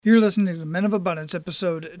You're listening to Men of Abundance,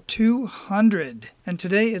 episode 200, and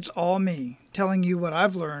today it's all me, telling you what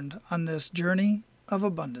I've learned on this journey of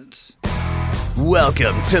abundance.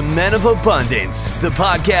 Welcome to Men of Abundance, the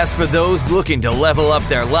podcast for those looking to level up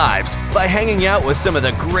their lives by hanging out with some of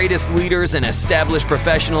the greatest leaders and established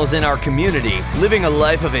professionals in our community, living a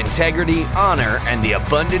life of integrity, honor, and the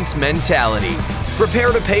abundance mentality.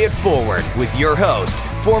 Prepare to pay it forward with your host,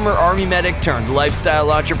 former Army medic turned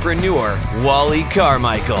lifestyle entrepreneur, Wally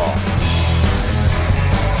Carmichael.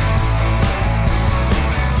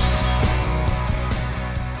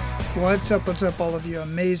 What's up, all of you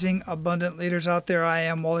amazing, abundant leaders out there? I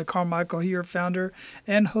am Wally Carmichael, your founder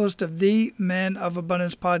and host of the Men of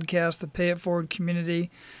Abundance podcast, the Pay It Forward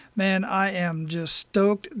community. Man, I am just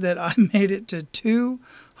stoked that I made it to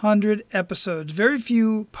 200 episodes. Very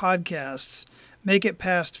few podcasts make it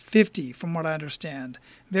past 50, from what I understand.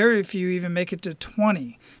 Very few even make it to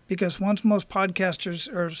 20, because once most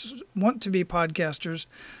podcasters or want to be podcasters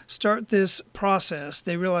start this process,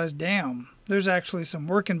 they realize, damn, there's actually some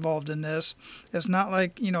work involved in this. It's not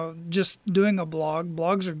like, just doing a blog.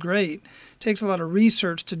 Blogs are great. It takes a lot of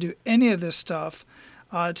research to do any of this stuff.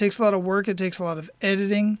 It takes a lot of work. It takes a lot of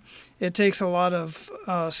editing. It takes a lot of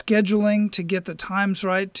scheduling to get the times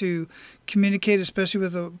right to communicate, especially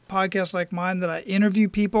with a podcast like mine that I interview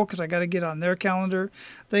people because I got to get on their calendar.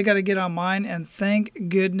 They got to get on mine, and thank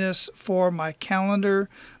goodness for my calendar,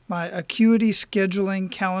 my Acuity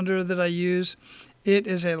scheduling calendar that I use. It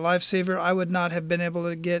is a lifesaver. I would not have been able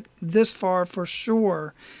to get this far for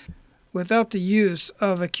sure without the use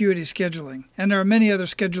of Acuity scheduling. And there are many other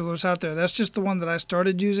schedulers out there. That's just the one that I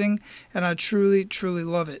started using, and I truly, truly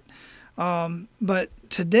love it. But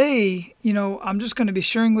today, I'm just going to be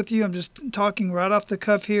sharing with you. I'm just talking right off the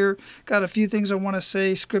cuff here. Got a few things I want to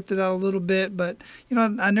say, scripted out a little bit, but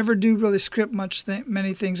I never do really script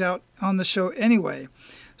many things out on the show anyway.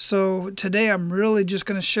 So today I'm really just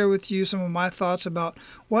going to share with you some of my thoughts about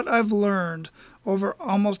what I've learned over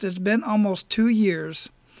it's been almost 2 years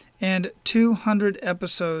and 200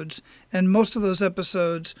 episodes, and most of those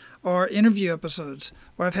episodes are interview episodes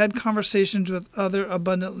where I've had conversations with other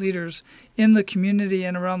abundant leaders in the community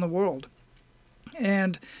and around the world.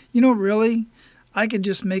 And, really, I could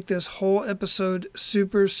just make this whole episode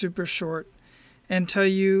super, super short and tell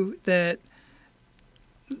you that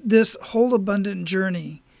this whole abundant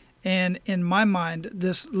journey, and in my mind,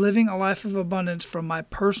 this living a life of abundance from my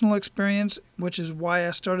personal experience, which is why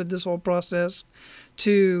I started this whole process,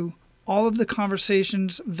 to all of the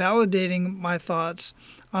conversations validating my thoughts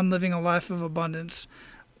on living a life of abundance,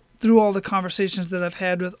 through all the conversations that I've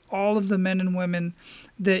had with all of the men and women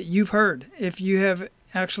that you've heard, if you have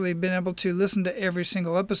actually been able to listen to every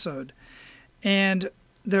single episode. And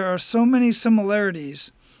there are so many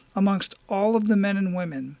similarities amongst all of the men and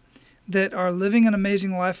women that are living an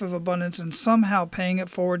amazing life of abundance and somehow paying it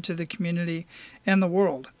forward to the community and the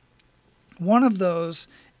world. One of those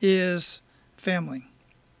is family.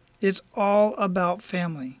 It's all about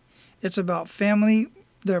family. It's about family,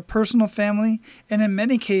 their personal family, and in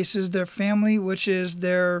many cases, their family, which is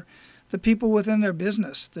the people within their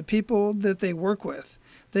business, the people that they work with.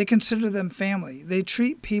 They consider them family. They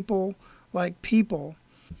treat people like people.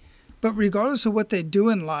 But regardless of what they do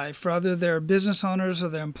in life, whether they're business owners or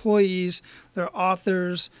their employees, their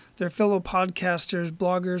authors, their fellow podcasters,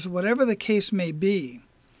 bloggers, whatever the case may be,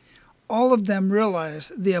 all of them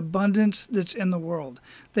realize the abundance that's in the world.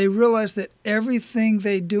 They realize that everything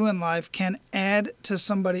they do in life can add to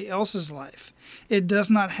somebody else's life. It does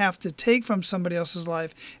not have to take from somebody else's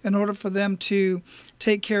life in order for them to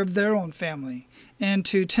take care of their own family and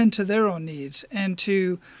to tend to their own needs and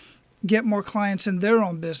to get more clients in their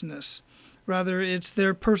own business, whether it's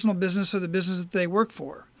their personal business or the business that they work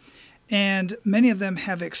for. And many of them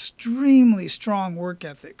have extremely strong work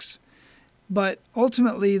ethics. But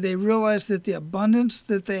ultimately, they realize that the abundance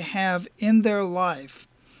that they have in their life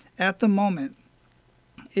at the moment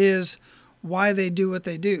is why they do what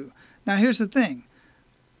they do. Now, here's the thing.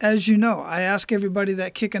 As you know, I ask everybody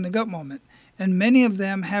that kick in the gut moment, and many of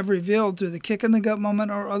them have revealed through the kick in the gut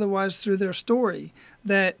moment or otherwise through their story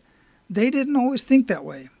that they didn't always think that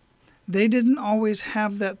way. They didn't always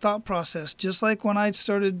have that thought process. Just like when I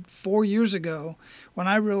started 4 years ago, when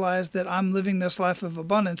I realized that I'm living this life of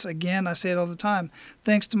abundance, again, I say it all the time,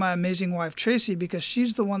 thanks to my amazing wife, Tracy, because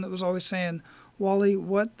she's the one that was always saying, Wally,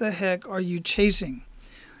 what the heck are you chasing?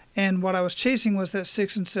 And what I was chasing was that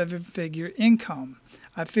 6 and 7 figure income.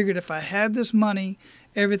 I figured if I had this money,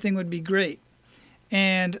 everything would be great.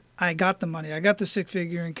 And I got the money. I got the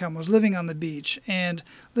 6-figure income, was living on the beach and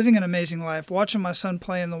living an amazing life, watching my son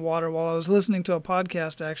play in the water while I was listening to a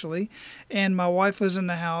podcast, actually. And my wife was in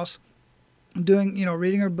the house. doing,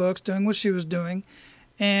 reading her books, doing what she was doing.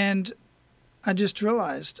 And I just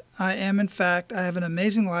realized I have an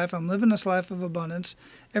amazing life. I'm living this life of abundance.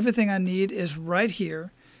 Everything I need is right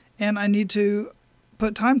here. And I need to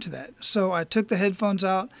put time to that. So I took the headphones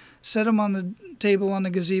out, set them on the table on the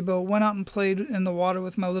gazebo, went out and played in the water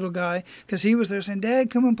with my little guy because he was there saying, Dad,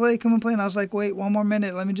 come and play. And I was like, wait, one more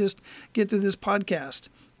minute. Let me just get through this podcast.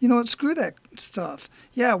 You know what? Screw that stuff.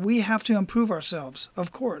 Yeah, we have to improve ourselves,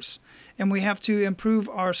 of course. And we have to improve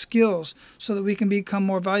our skills so that we can become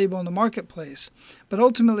more valuable in the marketplace. But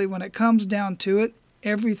ultimately, when it comes down to it,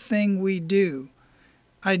 everything we do,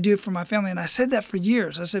 I do for my family. And I said that for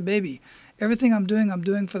years. I said, baby, everything I'm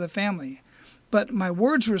doing for the family. But my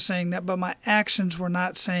words were saying that, but my actions were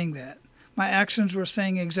not saying that. My actions were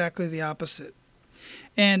saying exactly the opposite.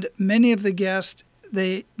 And many of the guests,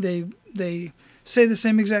 they say the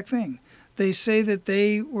same exact thing. They say that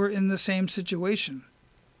they were in the same situation.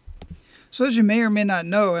 So as you may or may not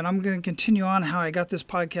know, and I'm going to continue on how I got this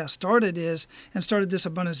podcast started and started this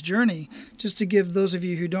abundance journey, just to give those of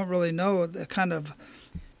you who don't really know the kind of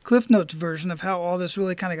Cliff Notes version of how all this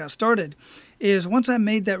really kind of got started, is once I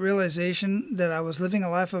made that realization that I was living a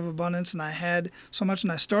life of abundance and I had so much,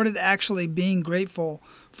 and I started actually being grateful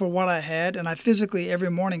for what I had, and I physically every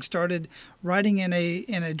morning started writing in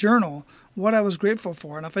a journal what I was grateful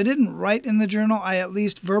for. And if I didn't write in the journal, I at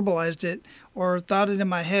least verbalized it or thought it in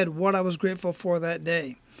my head what I was grateful for that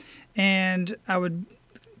day. And I would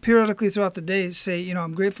periodically throughout the day say,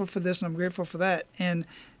 I'm grateful for this and I'm grateful for that, and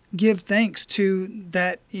give thanks to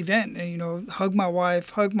that event, and, hug my wife,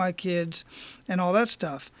 hug my kids, and all that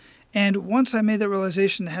stuff. And once I made that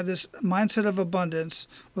realization, I had this mindset of abundance,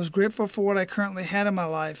 was grateful for what I currently had in my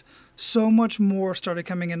life, so much more started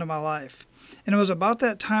coming into my life. And it was about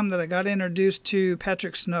that time that I got introduced to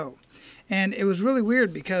Patrick Snow. And it was really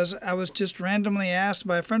weird because I was just randomly asked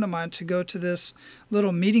by a friend of mine to go to this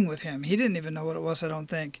little meeting with him. He didn't even know what it was, I don't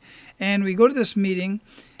think. And we go to this meeting,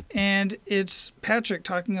 and it's Patrick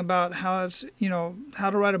talking about how it's, how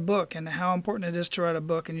to write a book and how important it is to write a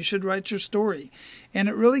book, and you should write your story. And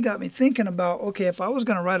it really got me thinking about, okay, if I was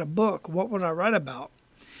going to write a book, what would I write about?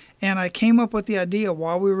 And I came up with the idea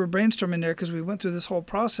while we were brainstorming there, because we went through this whole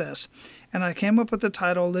process, and I came up with the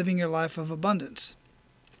title, Living Your Life of Abundance.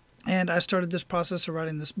 And I started this process of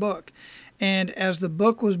writing this book. And as the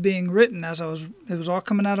book was being written, it was all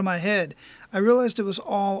coming out of my head, I realized it was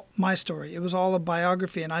all my story. It was all a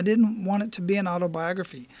biography, and I didn't want it to be an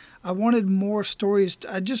autobiography. I wanted more stories.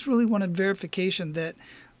 I just really wanted verification that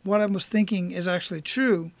what I was thinking is actually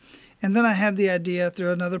true. And then I had the idea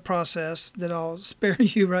through another process that I'll spare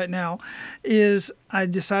you right now, is I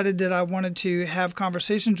decided that I wanted to have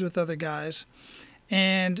conversations with other guys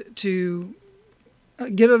and to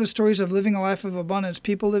get other stories of living a life of abundance,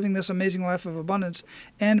 people living this amazing life of abundance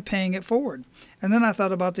and paying it forward. And then I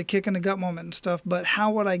thought about the kick in the gut moment and stuff, but how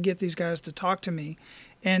would I get these guys to talk to me?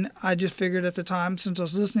 And I just figured at the time, since I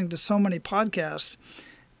was listening to so many podcasts,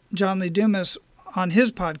 John Lee Dumas on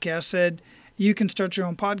his podcast said, you can start your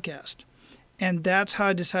own podcast. And that's how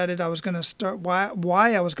I decided I was going to start,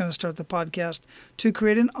 why I was going to start the podcast, to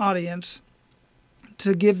create an audience,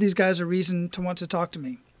 to give these guys a reason to want to talk to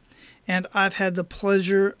me. And I've had the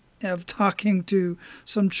pleasure of talking to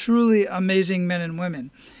some truly amazing men and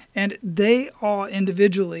women. And they all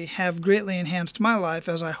individually have greatly enhanced my life,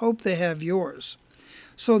 as I hope they have yours.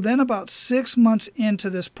 So then about 6 months into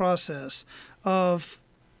this process of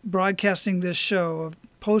broadcasting this show, of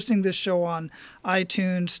posting this show on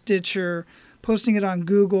iTunes, Stitcher, posting it on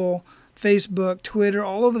Google, Facebook, Twitter,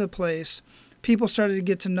 all over the place, people started to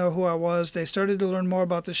get to know who I was. They started to learn more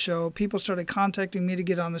about the show. People started contacting me to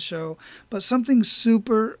get on the show. But something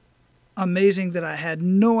super amazing that I had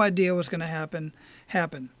no idea was going to happen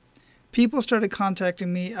happened. People started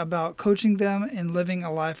contacting me about coaching them in living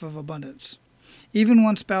a life of abundance. Even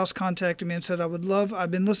one spouse contacted me and said,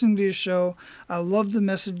 I've been listening to your show. I love the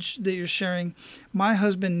message that you're sharing. My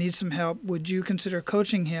husband needs some help. Would you consider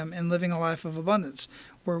coaching him in living a life of abundance?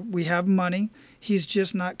 Where we have money, he's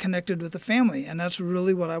just not connected with the family, and that's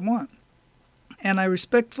really what I want. And I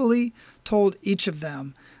respectfully told each of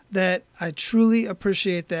them that I truly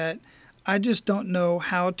appreciate that. I just don't know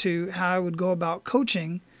how I would go about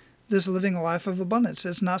coaching this living a life of abundance.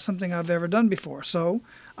 It's not something I've ever done before. So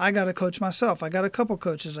I got to coach myself. I got a couple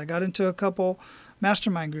coaches. I got into a couple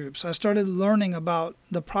mastermind groups. I started learning about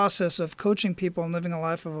the process of coaching people and living a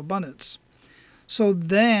life of abundance. So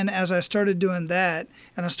then as I started doing that,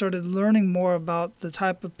 and I started learning more about the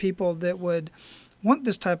type of people that would want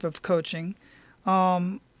this type of coaching,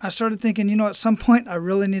 I started thinking, at some point I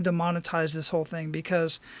really need to monetize this whole thing,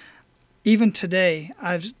 because Even today,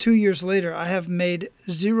 2 years later, I have made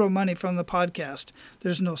zero money from the podcast.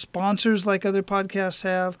 There's no sponsors like other podcasts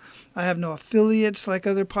have. I have no affiliates like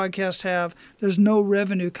other podcasts have. There's no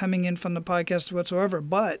revenue coming in from the podcast whatsoever,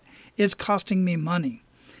 but it's costing me money.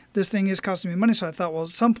 This thing is costing me money, so I thought, well, at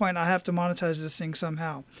some point I have to monetize this thing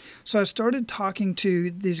somehow. So I started talking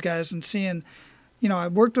to these guys and seeing, I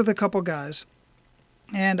worked with a couple guys,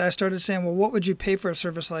 and I started saying, well, what would you pay for a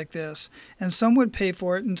service like this? And some would pay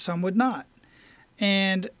for it and some would not.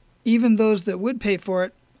 And even those that would pay for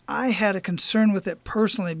it, I had a concern with it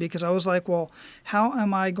personally because I was like, well, how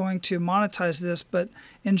am I going to monetize this but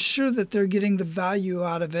ensure that they're getting the value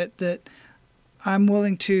out of it that I'm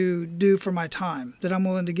willing to do for my time, that I'm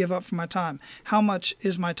willing to give up for my time? How much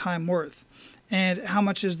is my time worth? And how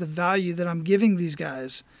much is the value that I'm giving these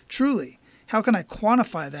guys truly? How can I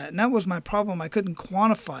quantify that? And that was my problem. I couldn't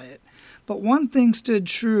quantify it. But one thing stood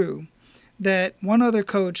true that one other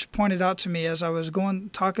coach pointed out to me as I was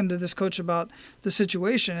talking to this coach about the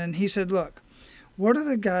situation. And he said, look, what are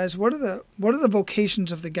the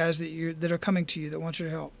vocations of the guys that are coming to you that want your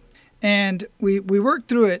help? And we worked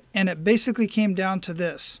through it, and it basically came down to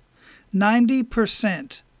this.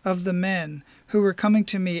 90% of the men who were coming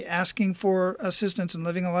to me asking for assistance in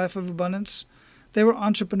living a life of abundance, they were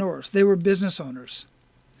entrepreneurs. They were business owners.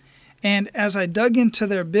 And as I dug into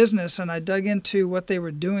their business and I dug into what they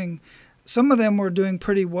were doing, some of them were doing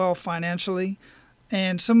pretty well financially,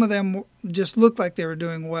 and some of them just looked like they were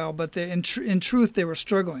doing well, but in truth, they were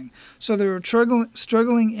struggling. So they were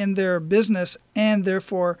struggling in their business, and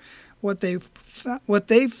therefore what they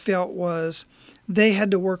felt was they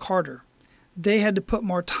had to work harder. They had to put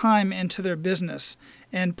more time into their business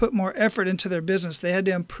and put more effort into their business. They had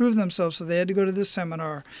to improve themselves, so they had to go to this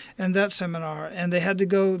seminar, and they had to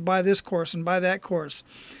go buy this course and buy that course,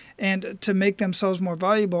 and to make themselves more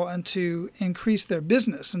valuable and to increase their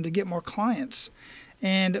business and to get more clients.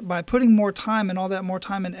 And by putting more time and all that more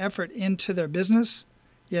time and effort into their business,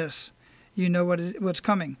 yes, you know what's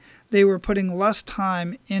coming. They were putting less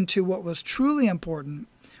time into what was truly important,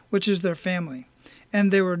 which is their family.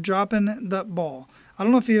 And they were dropping the ball. I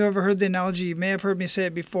don't know if you've ever heard the analogy. You may have heard me say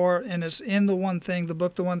it before, and it's in The One Thing, the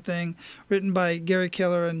book The One Thing, written by Gary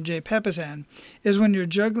Keller and Jay Papasan, is when you're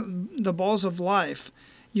juggling the balls of life,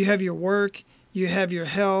 you have your work, you have your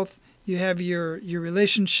health, you have your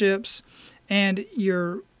relationships, and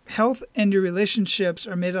your health and your relationships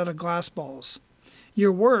are made out of glass balls.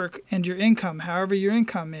 Your work and your income, however your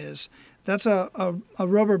income is, that's a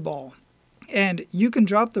rubber ball. And you can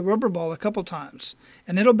drop the rubber ball a couple times,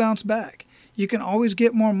 and it'll bounce back. You can always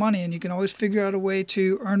get more money, and you can always figure out a way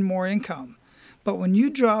to earn more income. But when you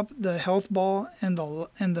drop the health ball and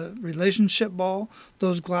the relationship ball,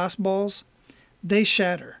 those glass balls, they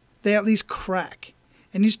shatter. They at least crack.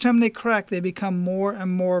 And each time they crack, they become more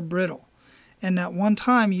and more brittle. And that one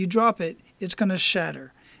time you drop it, it's going to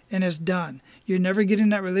shatter, and it's done. You're never getting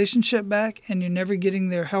that relationship back, and you're never getting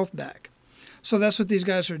their health back. So that's what these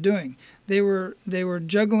guys are doing. They were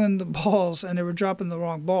juggling the balls, and they were dropping the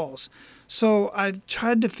wrong balls. So I've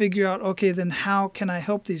tried to figure out, okay, then how can I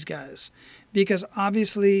help these guys? Because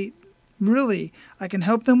obviously, really, I can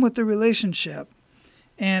help them with the relationship,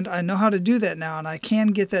 and I know how to do that now, and I can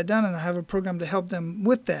get that done, and I have a program to help them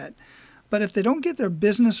with that. But if they don't get their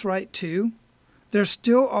business right too, they're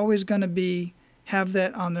still always going to have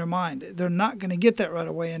that on their mind. They're not going to get that right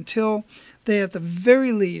away until they, at the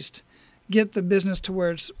very least, get the business to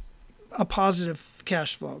where it's a positive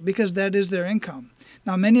cash flow, because that is their income.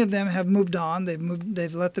 Now, many of them have moved on.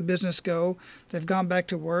 They've let the business go. They've gone back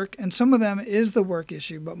to work, and some of them is the work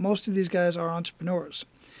issue, but most of these guys are entrepreneurs.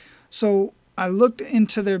 So I looked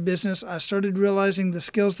into their business. I started realizing the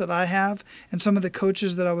skills that I have and some of the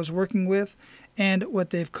coaches that I was working with, and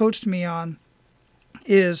what they've coached me on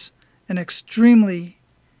is an extremely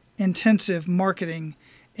intensive marketing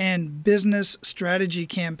and business strategy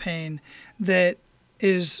campaign that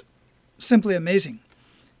is simply amazing.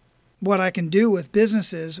 What I can do with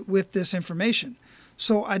businesses with this information.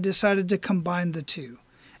 So I decided to combine the two.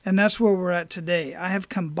 And that's where we're at today. I have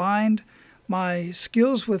combined my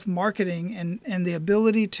skills with marketing and the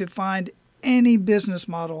ability to find any business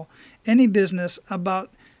model, any business about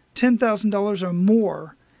 $10,000 or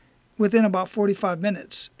more within about 45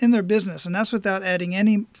 minutes in their business. And that's without adding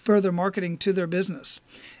any further marketing to their business.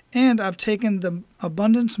 And I've taken the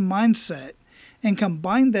abundance mindset and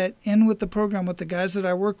combined that in with the program with the guys that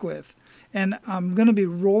I work with. And I'm going to be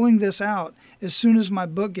rolling this out as soon as my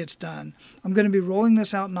book gets done. I'm going to be rolling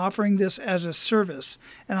this out and offering this as a service.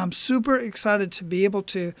 And I'm super excited to be able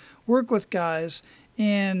to work with guys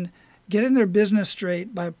in getting their business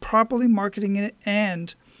straight by properly marketing it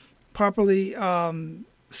and properly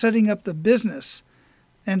setting up the business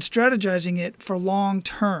and strategizing it for long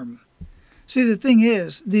term. See, the thing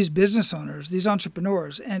is, these business owners, these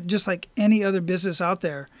entrepreneurs, and just like any other business out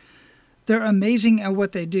there, they're amazing at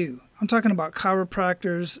what they do. I'm talking about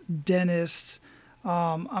chiropractors, dentists,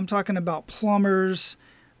 I'm talking about plumbers,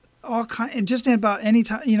 just about any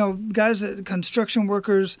time, guys that construction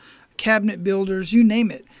workers, cabinet builders, you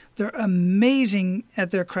name it. They're amazing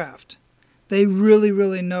at their craft. They really,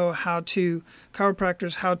 really know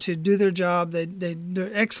chiropractors, how to do their job.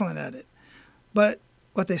 They're excellent at it. But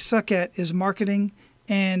what they suck at is marketing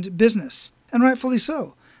and business, and rightfully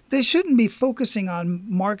so. They shouldn't be focusing on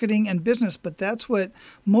marketing and business, but that's what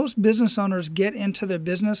most business owners get into their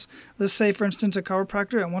business. Let's say, for instance, a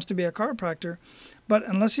chiropractor and wants to be a chiropractor, but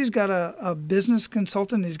unless he's got a business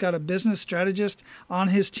consultant, he's got a business strategist on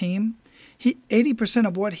his team, 80%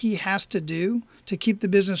 of what he has to do to keep the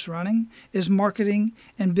business running is marketing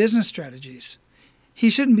and business strategies. He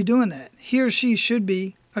shouldn't be doing that. He or she should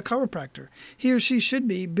be a chiropractor. He or she should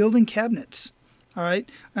be building cabinets, all right,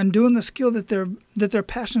 and doing the skill that they're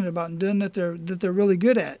passionate about and doing that they're really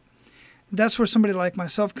good at. That's where somebody like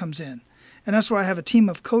myself comes in. And that's where I have a team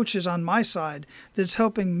of coaches on my side that's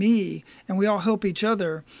helping me, and we all help each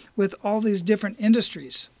other with all these different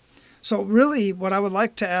industries. So really what I would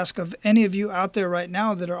like to ask of any of you out there right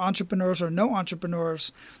now that are entrepreneurs or no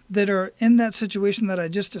entrepreneurs that are in that situation that I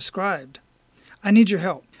just described, I need your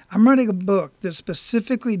help. I'm writing a book that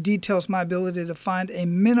specifically details my ability to find a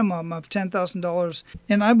minimum of $10,000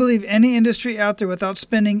 in, I believe, any industry out there without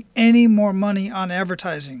spending any more money on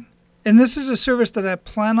advertising. And this is a service that I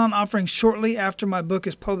plan on offering shortly after my book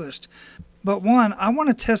is published. But one, I want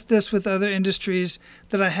to test this with other industries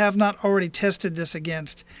that I have not already tested this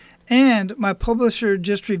against. And my publisher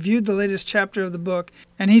just reviewed the latest chapter of the book,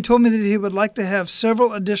 and he told me that he would like to have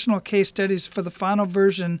several additional case studies for the final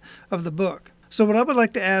version of the book. So what I would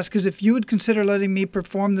like to ask is if you would consider letting me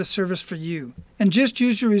perform this service for you and just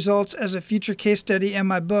use your results as a future case study in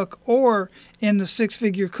my book or in the Six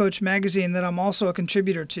Figure Coach magazine that I'm also a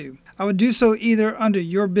contributor to. I would do so either under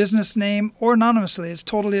your business name or anonymously. It's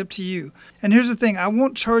totally up to you. And here's the thing, I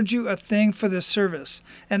won't charge you a thing for this service.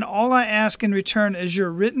 And all I ask in return is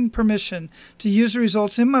your written permission to use the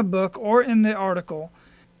results in my book or in the article.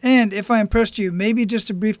 And if I impressed you, maybe just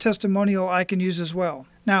a brief testimonial I can use as well.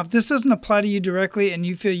 Now, if this doesn't apply to you directly and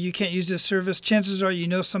you feel you can't use this service, chances are you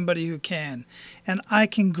know somebody who can. And I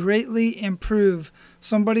can greatly improve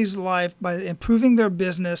somebody's life by improving their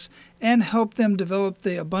business and help them develop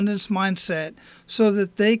the abundance mindset so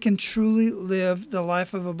that they can truly live the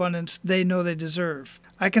life of abundance they know they deserve.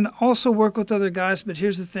 I can also work with other guys, but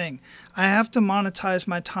here's the thing. I have to monetize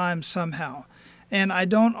my time somehow. And I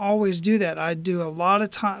don't always do that. I do a lot of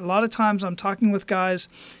times I'm talking with guys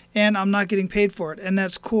and I'm not getting paid for it. And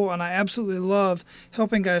that's cool. And I absolutely love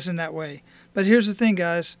helping guys in that way. But here's the thing,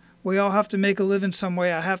 guys. We all have to make a living some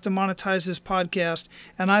way. I have to monetize this podcast.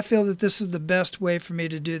 And I feel that this is the best way for me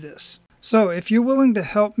to do this. So if you're willing to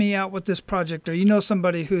help me out with this project, or you know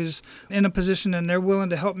somebody who's in a position and they're willing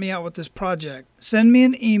to help me out with this project, send me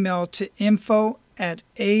an email to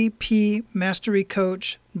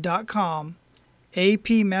info@apmasterycoach.com.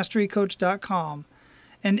 apmasterycoach.com,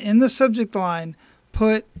 and in the subject line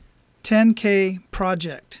put 10K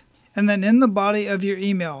project, and then in the body of your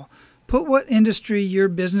email put what industry your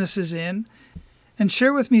business is in and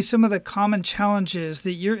share with me some of the common challenges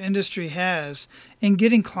that your industry has in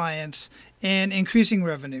getting clients and increasing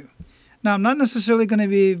revenue. Now, I'm not necessarily going to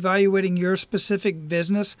be evaluating your specific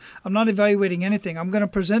business. I'm not evaluating anything. I'm going to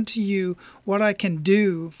present to you what I can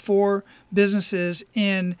do for businesses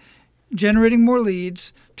in generating more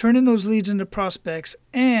leads, turning those leads into prospects,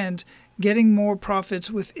 and getting more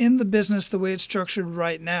profits within the business the way it's structured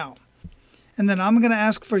right now. And then I'm going to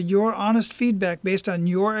ask for your honest feedback based on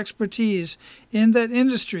your expertise in that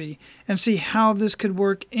industry and see how this could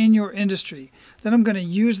work in your industry. Then I'm going to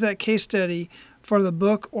use that case study for the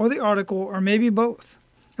book or the article, or maybe both.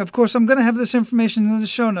 Of course, I'm going to have this information in the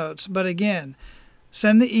show notes, but again,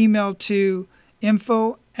 send the email to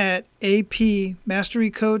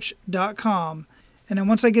info@apmasterycoach.com. And then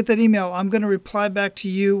once I get that email, I'm going to reply back to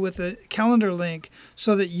you with a calendar link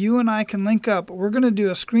so that you and I can link up. We're going to do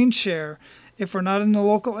a screen share. If we're not in the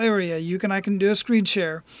local area, you and I can do a screen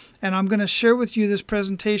share. And I'm going to share with you this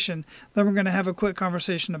presentation. Then we're going to have a quick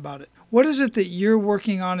conversation about it. What is it that you're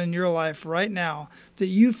working on in your life right now that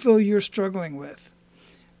you feel you're struggling with?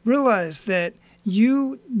 Realize that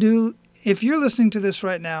if you're listening to this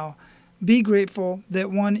right now, be grateful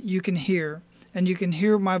that, one, you can hear, and you can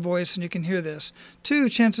hear my voice and you can hear this. Two,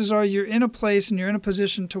 chances are you're in a place and you're in a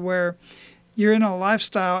position to where you're in a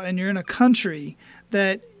lifestyle and you're in a country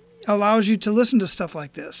that allows you to listen to stuff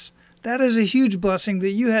like this. That is a huge blessing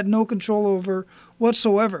that you had no control over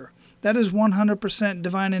whatsoever. That is 100%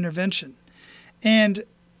 divine intervention. And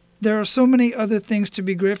there are so many other things to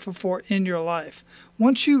be grateful for in your life.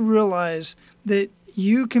 Once you realize that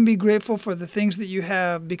you can be grateful for the things that you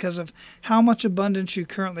have because of how much abundance you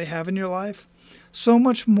currently have in your life, so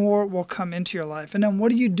much more will come into your life. And then what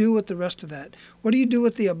do you do with the rest of that? What do you do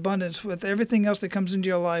with the abundance, with everything else that comes into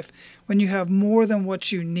your life when you have more than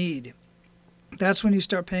what you need? That's when you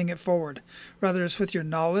start paying it forward. Rather it's with your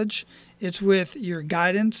knowledge, it's with your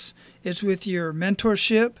guidance, it's with your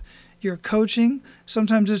mentorship, your coaching.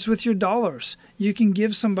 Sometimes it's with your dollars. You can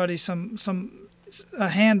give somebody a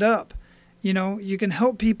hand up. You can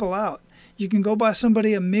help people out. You can go buy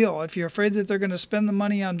somebody a meal. If you're afraid that they're going to spend the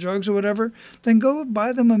money on drugs or whatever, then go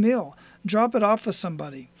buy them a meal. Drop it off with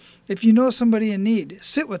somebody. If you know somebody in need,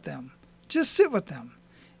 sit with them. Just sit with them.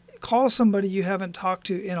 Call somebody you haven't talked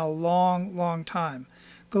to in a long, long time.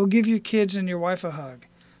 Go give your kids and your wife a hug.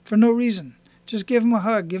 For no reason. Just give them a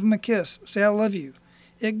hug. Give them a kiss. Say, I love you.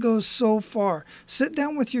 It goes so far. Sit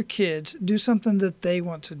down with your kids. Do something that they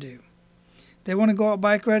want to do. They want to go out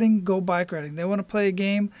bike riding? Go bike riding. They want to play a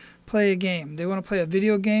game? Play a game. They want to play a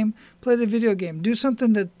video game? Play the video game. Do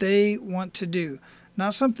something that they want to do.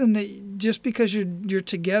 Not something that just because you're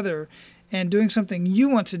together and doing something you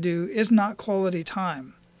want to do is not quality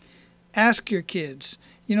time. Ask your kids.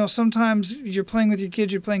 Sometimes you're playing with your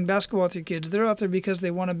kids, you're playing basketball with your kids. They're out there because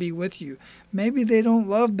they want to be with you. Maybe they don't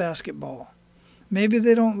love basketball. Maybe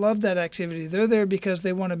they don't love that activity. They're there because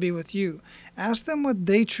they want to be with you. Ask them what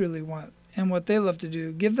they truly want and what they love to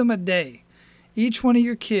do. Give them a day. Each one of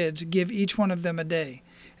your kids, give each one of them a day.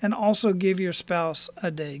 And also give your spouse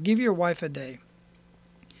a day. Give your wife a day.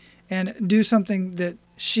 And do something that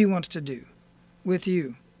she wants to do with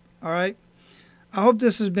you. All right? I hope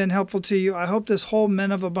this has been helpful to you. I hope this whole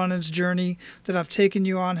Men of Abundance journey that I've taken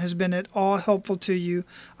you on has been at all helpful to you.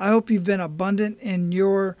 I hope you've been abundant in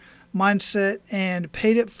your mindset and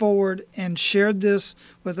paid it forward and shared this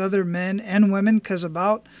with other men and women, because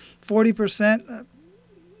about 40%,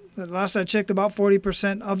 last I checked, about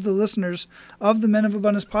 40% of the listeners of the Men of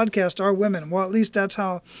Abundance podcast are women. Well, at least that's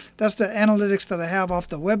the analytics that I have off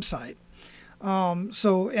the website.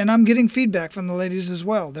 And I'm getting feedback from the ladies as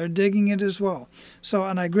well. They're digging it as well.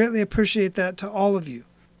 And I greatly appreciate that to all of you.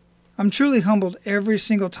 I'm truly humbled every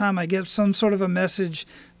single time I get some sort of a message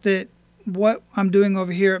that what I'm doing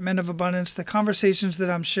over here at Men of Abundance, the conversations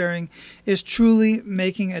that I'm sharing, is truly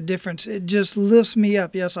making a difference. It just lifts me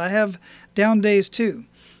up. Yes, I have down days too.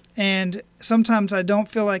 And sometimes I don't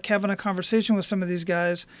feel like having a conversation with some of these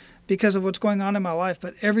guys because of what's going on in my life.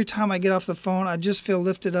 But every time I get off the phone, I just feel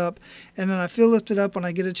lifted up. And then I feel lifted up when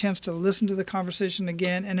I get a chance to listen to the conversation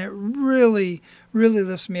again. And it really, really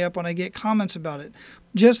lifts me up when I get comments about it.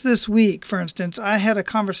 Just this week, for instance, I had a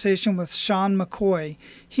conversation with Sean McCoy.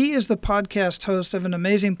 He is the podcast host of an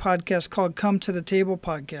amazing podcast called Come to the Table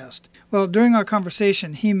podcast. Well, during our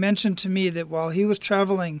conversation, he mentioned to me that while he was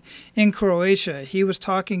traveling in Croatia, he was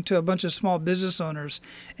talking to a bunch of small business owners,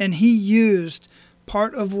 and he used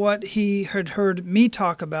part of what he had heard me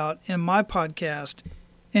talk about in my podcast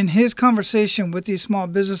in his conversation with these small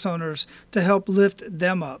business owners to help lift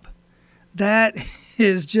them up. That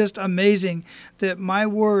is just amazing that my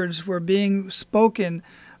words were being spoken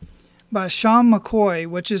by Sean McCoy,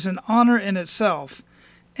 which is an honor in itself,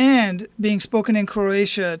 and being spoken in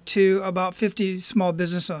Croatia to about 50 small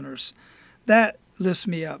business owners. That lifts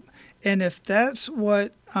me up. And if that's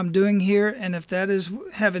what I'm doing here, and if that is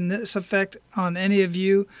having this effect on any of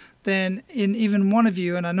you, then in even one of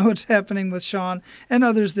you, and I know it's happening with Sean and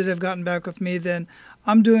others that have gotten back with me, then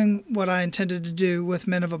I'm doing what I intended to do with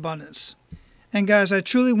Men of Abundance. And guys, I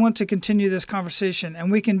truly want to continue this conversation,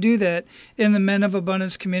 and we can do that in the Men of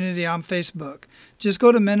Abundance community on Facebook. Just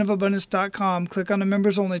go to menofabundance.com, click on the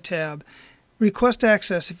Members Only tab, request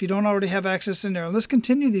access if you don't already have access in there. Let's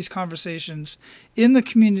continue these conversations in the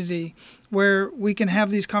community where we can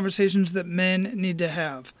have these conversations that men need to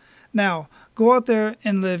have. Now, go out there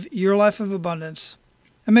and live your life of abundance,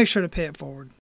 and make sure to pay it forward.